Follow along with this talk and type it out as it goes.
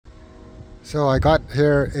So I got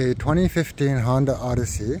here a 2015 Honda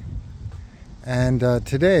Odyssey, and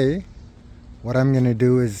today what I'm going to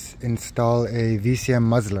do is install a VCM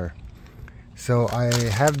Muzzler. So I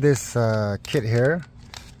have this kit here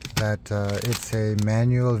that it's a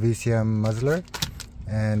manual VCM Muzzler,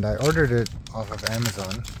 and I ordered it off of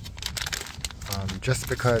Amazon just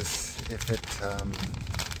because it's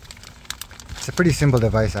a pretty simple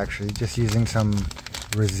device actually, just using some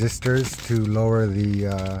resistors to lower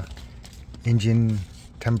the engine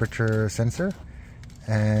temperature sensor,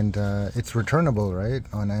 and it's returnable, right,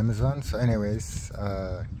 on Amazon. So anyways,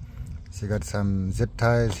 so you got some zip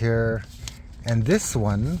ties here, and this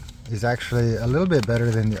one is actually a little bit better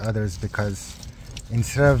than the others because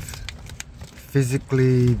instead of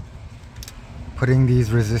physically pulling these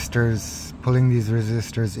resistors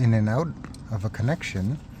in and out of a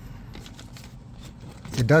connection,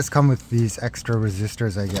 it does come with these extra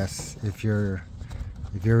resistors, I guess. If your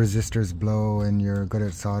resistors blow and you're good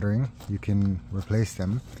at soldering, you can replace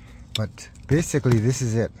them. But basically this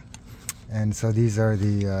is it. And so these are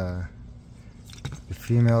the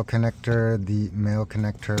female connector, the male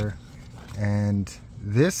connector, and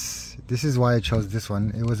this is why I chose this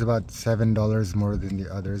one. It was about $7 more than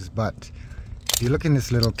the others, but if you look in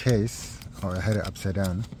this little case, I had it upside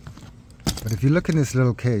down, but if you look in this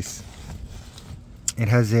little case, it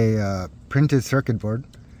has a printed circuit board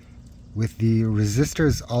with the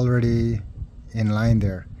resistors already in line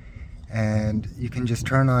there, and you can just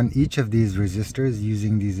turn on each of these resistors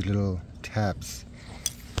using these little tabs.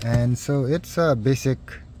 And so it's a basic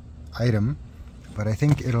item, but I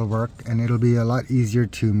think it'll work, and it'll be a lot easier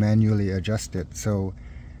to manually adjust it. So,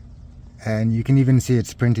 and you can even see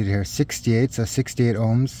it's printed here, 68, so 68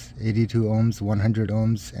 ohms, 82 ohms, 100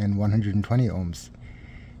 ohms, and 120 ohms.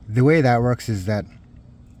 The way that works is that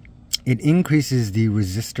it increases the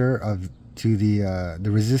resistor to the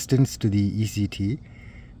resistance to the ECT.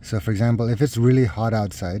 So for example, if it's really hot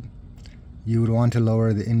outside, you would want to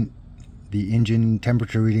lower the engine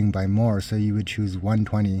temperature reading by more, so you would choose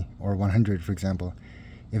 120 or 100, for example.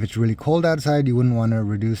 If it's really cold outside, you wouldn't want to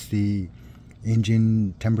reduce the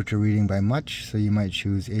engine temperature reading by much, so you might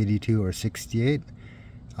choose 82 or 68.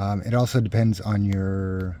 It also depends on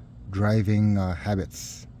your driving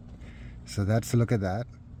habits. So that's a look at that.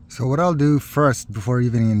 So what I'll do first, before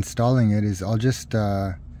even installing it, is I'll just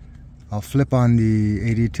I'll flip on the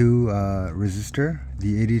 82 resistor,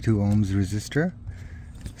 the 82 ohms resistor,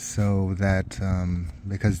 so that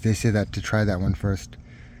because they say that to try that one first.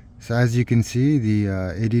 So as you can see, the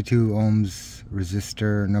 82 ohms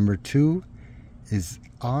resistor number 2 is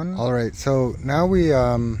on. All right, so now we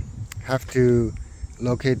have to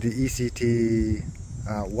locate the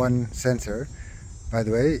ECT1 sensor. By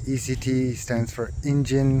the way, ECT stands for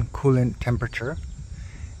engine coolant temperature.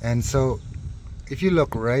 And so if you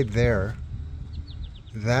look right there,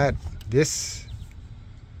 that this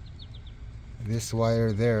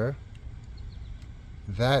wire there,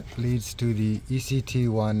 that leads to the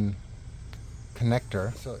ECT1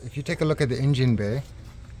 connector. So if you take a look at the engine bay,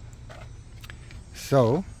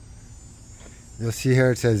 so you'll see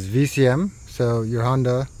here it says VCM. So your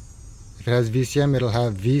Honda, if it has VCM, it'll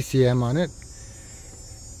have VCM on it.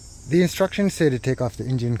 The instructions say to take off the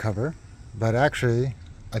engine cover, but actually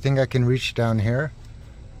I think I can reach down here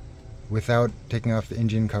without taking off the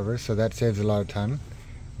engine cover, so that saves a lot of time.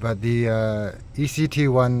 But the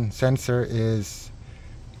ECT1 sensor is,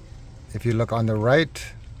 if you look on the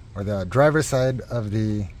right or the driver's side of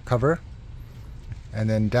the cover, and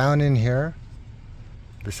then down in here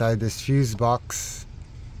beside this fuse box,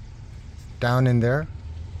 down in there,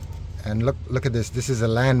 and look at this. This is a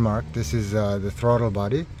landmark. This is the throttle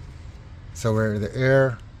body. So where the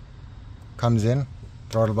air comes in,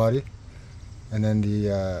 throttle body, and then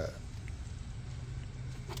the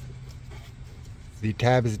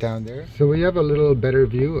tab is down there. So we have a little better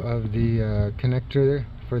view of the connector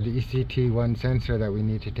for the ECT1 sensor that we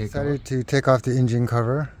need to take off. I decided to take off the engine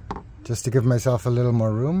cover just to give myself a little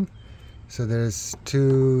more room. So there's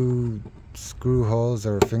 2 screw holes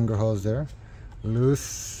or finger holes there,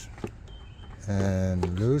 loose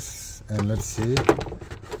and loose, and let's see.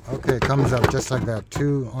 Okay, it comes up just like that.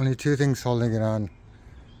 Only two things holding it on.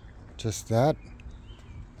 Just that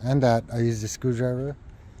and that. I used a screwdriver,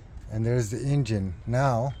 and there's the engine.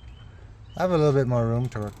 Now I have a little bit more room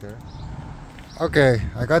to work there. Okay,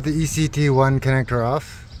 I got the ECT1 connector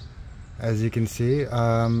off, as you can see.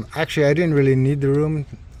 Actually, I didn't really need the room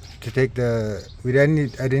to take I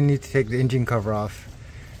didn't need to take the engine cover off.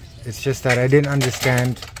 It's just that I didn't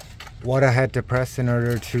understand what I had to press in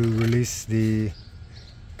order to release the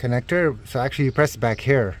connector. So actually you press back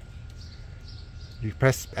here. You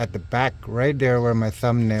press at the back right there where my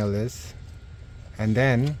thumbnail is. and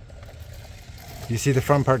then you see the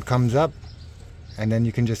front part comes up, and then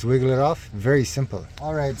you can just wiggle it off. Very simple.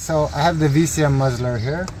 Alright, so I have the VCM muzzler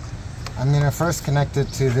here. I'm going to first connect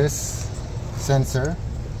it to this sensor.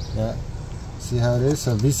 Yeah, see how it is?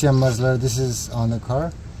 So VCM muzzler, this is on the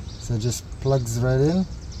car. So it just plugs right in.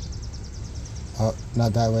 Oh,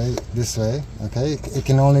 not that way, this way. Okay, it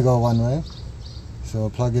can only go one way. So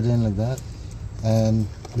plug it in like that. And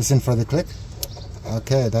listen for the click.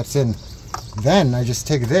 Okay, that's in. Then I just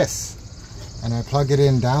take this and I plug it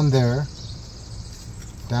in down there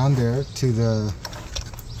to the,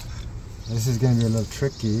 this is going to be a little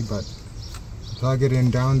tricky, but plug it in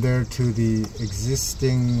down there to the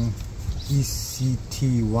existing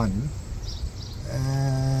ECT1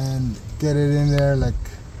 and get it in there like,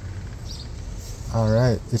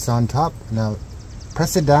 alright, it's on top. Now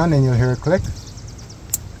press it down and you'll hear a click.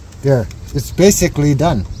 There, it's basically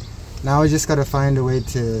done. Now I just got to find a way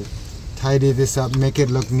to tidy this up, make it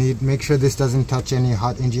look neat, make sure this doesn't touch any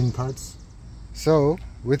hot engine parts. So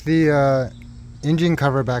with the engine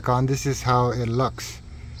cover back on, this is how it looks.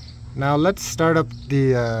 Now let's start up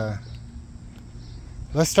the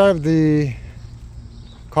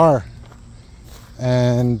car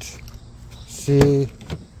and see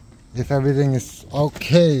if everything is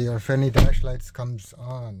okay or if any dash lights comes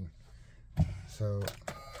on. So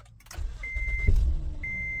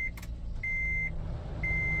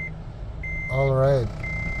all right,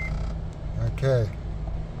 okay,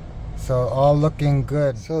 so all looking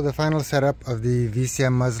good. So the final setup of the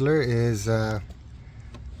VCM muzzler is I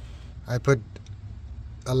put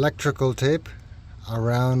electrical tape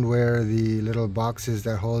around where the little box is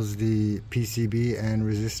that holds the PCB and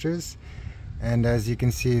resistors, and as you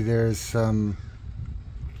can see there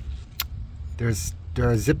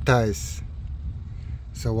are zip ties,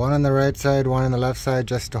 so one on the right side, one on the left side,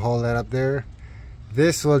 just to hold that up there.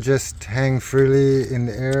 This will just hang freely in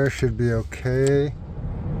the air, should be okay.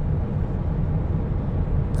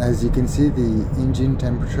 As you can see, the engine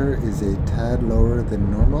temperature is a tad lower than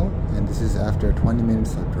normal, and this is after 20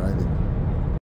 minutes of driving.